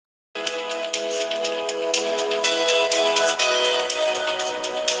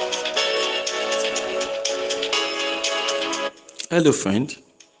Hello, friend.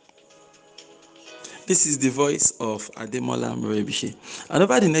 This is the voice of Ademola Morebise. And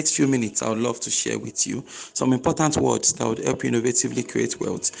over the next few minutes, I would love to share with you some important words that would help you innovatively create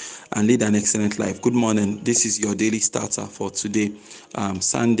wealth and lead an excellent life. Good morning. This is your daily starter for today,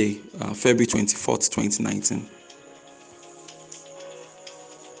 Sunday, February 24th, 2019.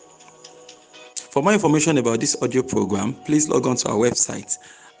 For more information about this audio program, please log on to our website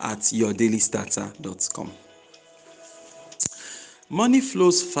at yourdailystarter.com. Money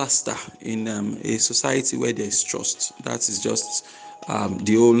flows faster in a society where there is trust. That is just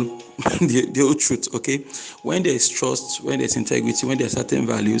the whole the whole truth. Okay, when there is trust, when there's integrity, when there are certain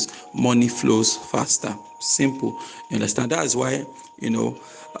values, money flows faster. Simple. You understand? That is why no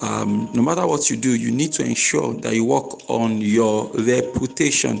matter what you do, you need to ensure that you work on your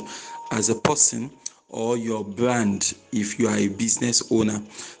reputation as a person or your brand if you are a business owner.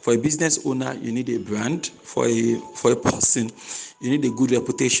 For a business owner, you need a brand. For a person, you need a good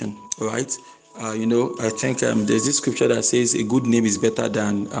reputation. All right. I think there's this scripture that says a good name is better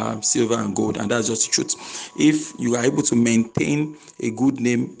than silver and gold, and that's just the truth. If you are able to maintain a good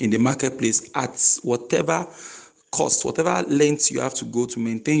name in the marketplace at whatever cost, whatever lengths you have to go to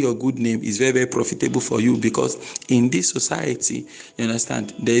maintain your good name, is very, very profitable for you, because in this society, you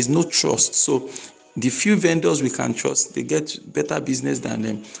understand, there is no trust. So the few vendors we can trust, they get better business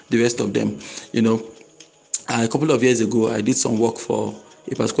than the rest of them. A couple of years ago, I did some work for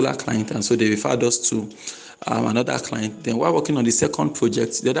a particular client, and so they referred us to another client. Then while working on the second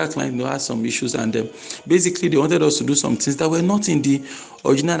project, the other client had some issues, and basically they wanted us to do some things that were not in the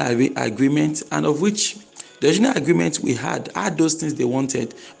original agreement, and of which the original agreement we had those things they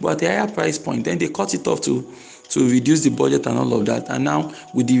wanted, but at a higher price point. Then they cut it off to reduce the budget and all of that. And now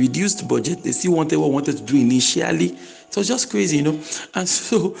with the reduced budget, they still wanted what we wanted to do initially. It was just crazy, And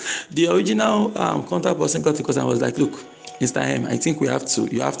so the original contact person got it, because I was like, look, Mr. M, I think you have to,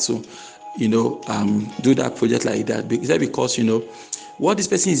 do that project like that. Because, what this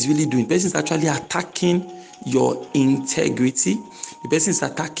person is really doing, the person is actually attacking your integrity. The person is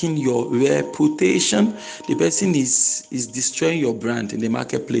attacking your reputation. The person is destroying your brand in the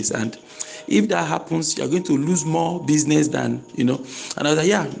marketplace. And if that happens, you're going to lose more business than, And I was like,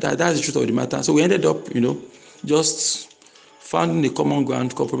 yeah, that's the truth of the matter. So we ended up, just finding a common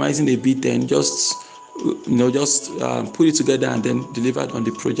ground, compromising a bit, then just put it together and then delivered on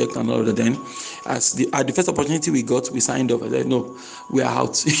the project and all of that. Then at the first opportunity we got, we signed off. I said, no, we are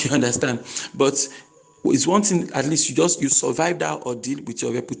out. You understand? But it's one thing, at least you survive that ordeal with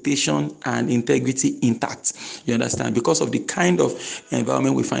your reputation and integrity intact. You understand? Because of the kind of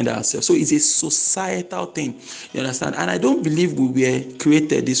environment we find ourselves. So it's a societal thing. You understand? And I don't believe we were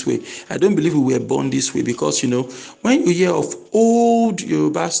created this way. I don't believe we were born this way, because when you hear of old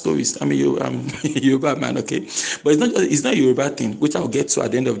Yoruba stories, I mean, Yoruba man, okay, but it's not a Yoruba thing, which I'll get to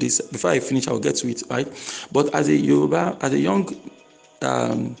at the end of this. Before I finish, I'll get to it, right? But as a young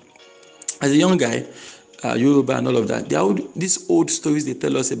guy, Yoruba and all of that, these old stories they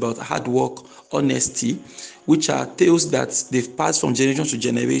tell us about hard work, honesty, which are tales that they've passed from generation to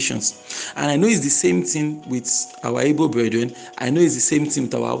generations. And I know it's the same thing with our Igbo brethren. I know it's the same thing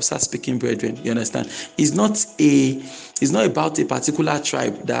with our Hausa speaking brethren. You understand? It's not about a particular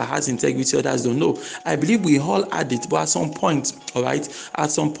tribe that has integrity, others don't know. I believe we all had it, but at some point, all right,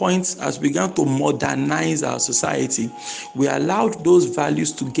 as we began to modernize our society, we allowed those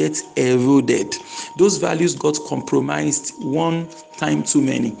values to get eroded. Those values got compromised one time too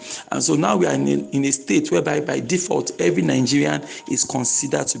many. And so now we are in a state whereby by default, every Nigerian is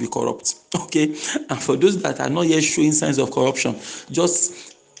considered to be corrupt. Okay? And for those that are not yet showing signs of corruption,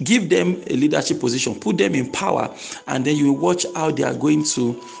 just give them a leadership position, put them in power, and then you watch how they are going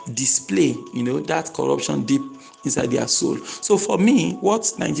to display, that corruption deep inside their soul. So for me,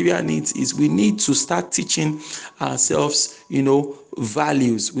 what Nigeria needs is, we need to start teaching ourselves,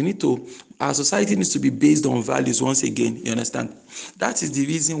 values. Our society needs to be based on values once again. You understand? That is the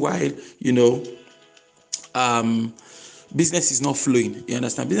reason why, business is not flowing. You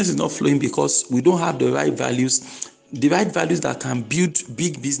understand? Business is not flowing because we don't have the right values. The right values that can build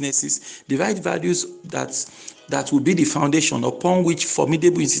big businesses, the right values that will be the foundation upon which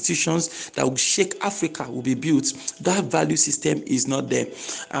formidable institutions that will shake Africa will be built. That value system is not there.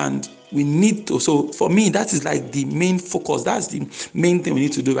 And We need to, so for me, that is like the main focus. That's the main thing we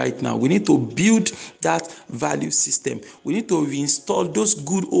need to do right now. We need to build that value system. We need to reinstall those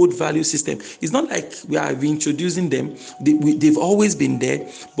good old value system. It's not like we are reintroducing them. They've always been there,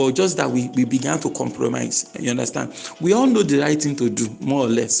 but just that we began to compromise. You understand? We all know the right thing to do, more or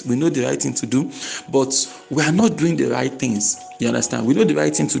less. We know the right thing to do, but we are not doing the right things. You understand? We know the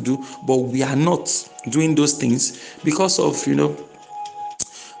right thing to do, but we are not doing those things because of,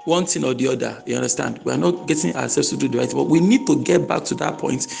 one thing or the other. You understand? We are not getting ourselves to do the right thing, but we need to get back to that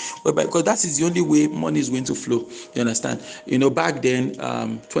point whereby, because that is the only way money is going to flow. You understand? Back then,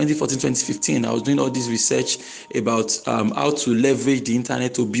 2014, 2015, I was doing all this research about how to leverage the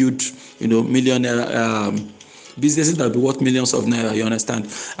internet to build, millionaire businesses that will be worth millions of naira. You understand?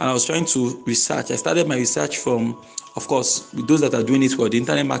 And I was trying to research. I started my research from, of course, those that are doing it for the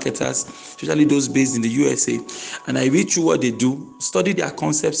internet marketers, especially those based in the USA. And I read through what they do, study their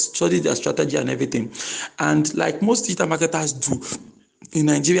concepts, study their strategy and everything. And like most digital marketers do in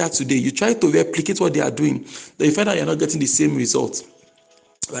Nigeria today, you try to replicate what they are doing, then you find out you're not getting the same results.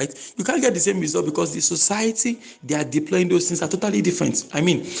 Right? You can't get the same result because the society they are deploying those things are totally different. I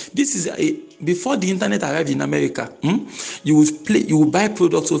mean, this is before the internet arrived in America. You will buy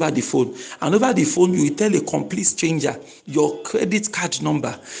products over the phone, and over the phone you will tell a complete stranger your credit card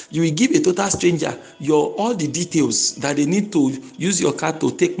number. You will give a total stranger all the details that they need to use your card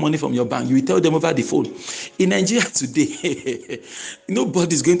to take money from your bank. You will tell them over the phone. In Nigeria today,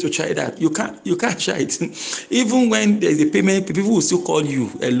 nobody is going to try that. You can't try it. Even when there is a payment, people will still call you.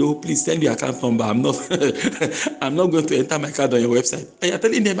 Hello, please send your account number. I'm not going to enter my card on your website. And you're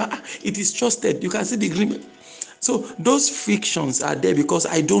telling them, it is trusted. You can see the agreement. So those frictions are there because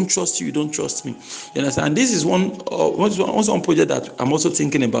I don't trust you, you don't trust me. You understand? This is one project that I'm also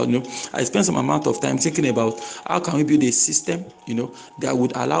thinking about. I spent some amount of time thinking about how can we build a system, that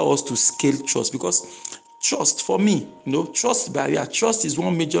would allow us to scale trust. Because trust, for me, trust barrier. Trust is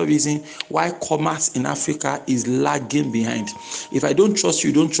one major reason why commerce in Africa is lagging behind. If I don't trust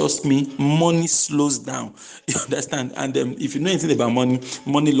you, don't trust me, money slows down. You understand? And if you know anything about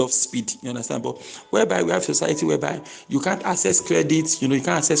money loves speed. You understand? But whereby we have society whereby you can't access credit, you can't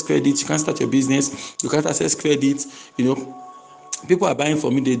access credit, you can't start your business, you can't access credit, people are buying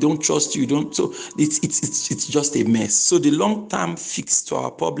from you, they don't trust you, so it's just a mess. So the long-term fix to our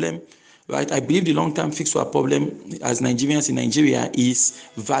problem, right? I believe the long-term fix to our problem as Nigerians in Nigeria is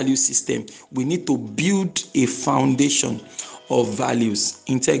value system. We need to build a foundation of values,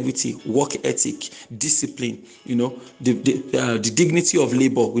 integrity, work ethic, discipline, the dignity of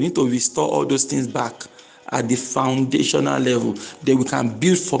labor. We need to restore all those things back at the foundational level. Then we can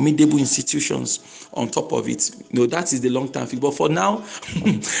build formidable institutions on top of it. That is the long-term fix. But for now,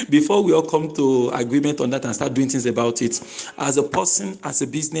 before we all come to agreement on that and start doing things about it, as a person, as a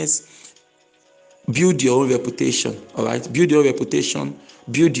business, build your own reputation. All right, build your reputation,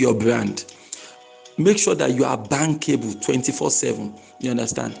 build your brand. Make sure that you are bankable 24/7. You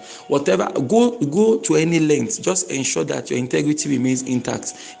understand? Whatever, go to any length. Just ensure that your integrity remains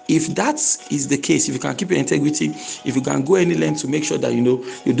intact. If that is the case, if you can keep your integrity, if you can go any length to make sure that you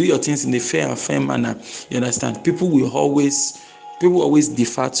do your things in a fair and firm manner, you understand? People will always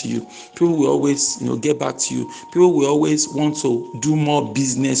defer to you. People will always, get back to you. People will always want to do more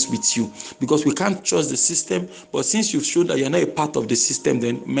business with you because we can't trust the system. But since you've shown that you're not a part of the system,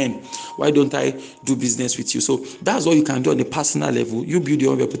 then why don't I do business with you? So that's what you can do on a personal level. You build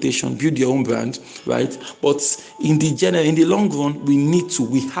your own reputation, build your own brand, right? But in the long run,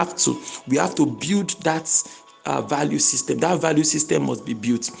 we have to build that value system. That value system must be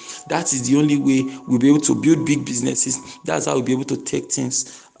built. That is the only way we'll be able to build big businesses. That's how we'll be able to take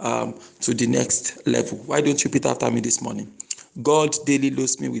things to the next level. Why don't you repeat after me this morning? God daily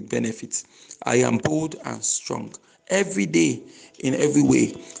loads me with benefits. I am bold and strong. Every day, in every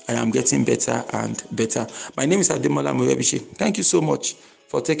way, I am getting better and better. My name is Ademola Morebise. Thank you so much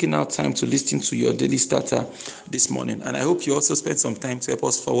for taking out time to listen to your daily starter this morning. And I hope you also spend some time to help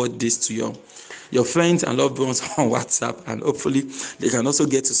us forward this to your friends and loved ones on WhatsApp, and hopefully they can also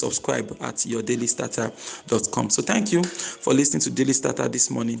get to subscribe at yourdailystarter.com. So thank you for listening to Daily Starter this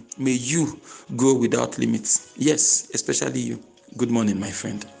morning. May you grow without limits. Yes, especially you. Good morning, my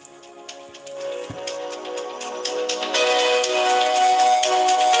friend.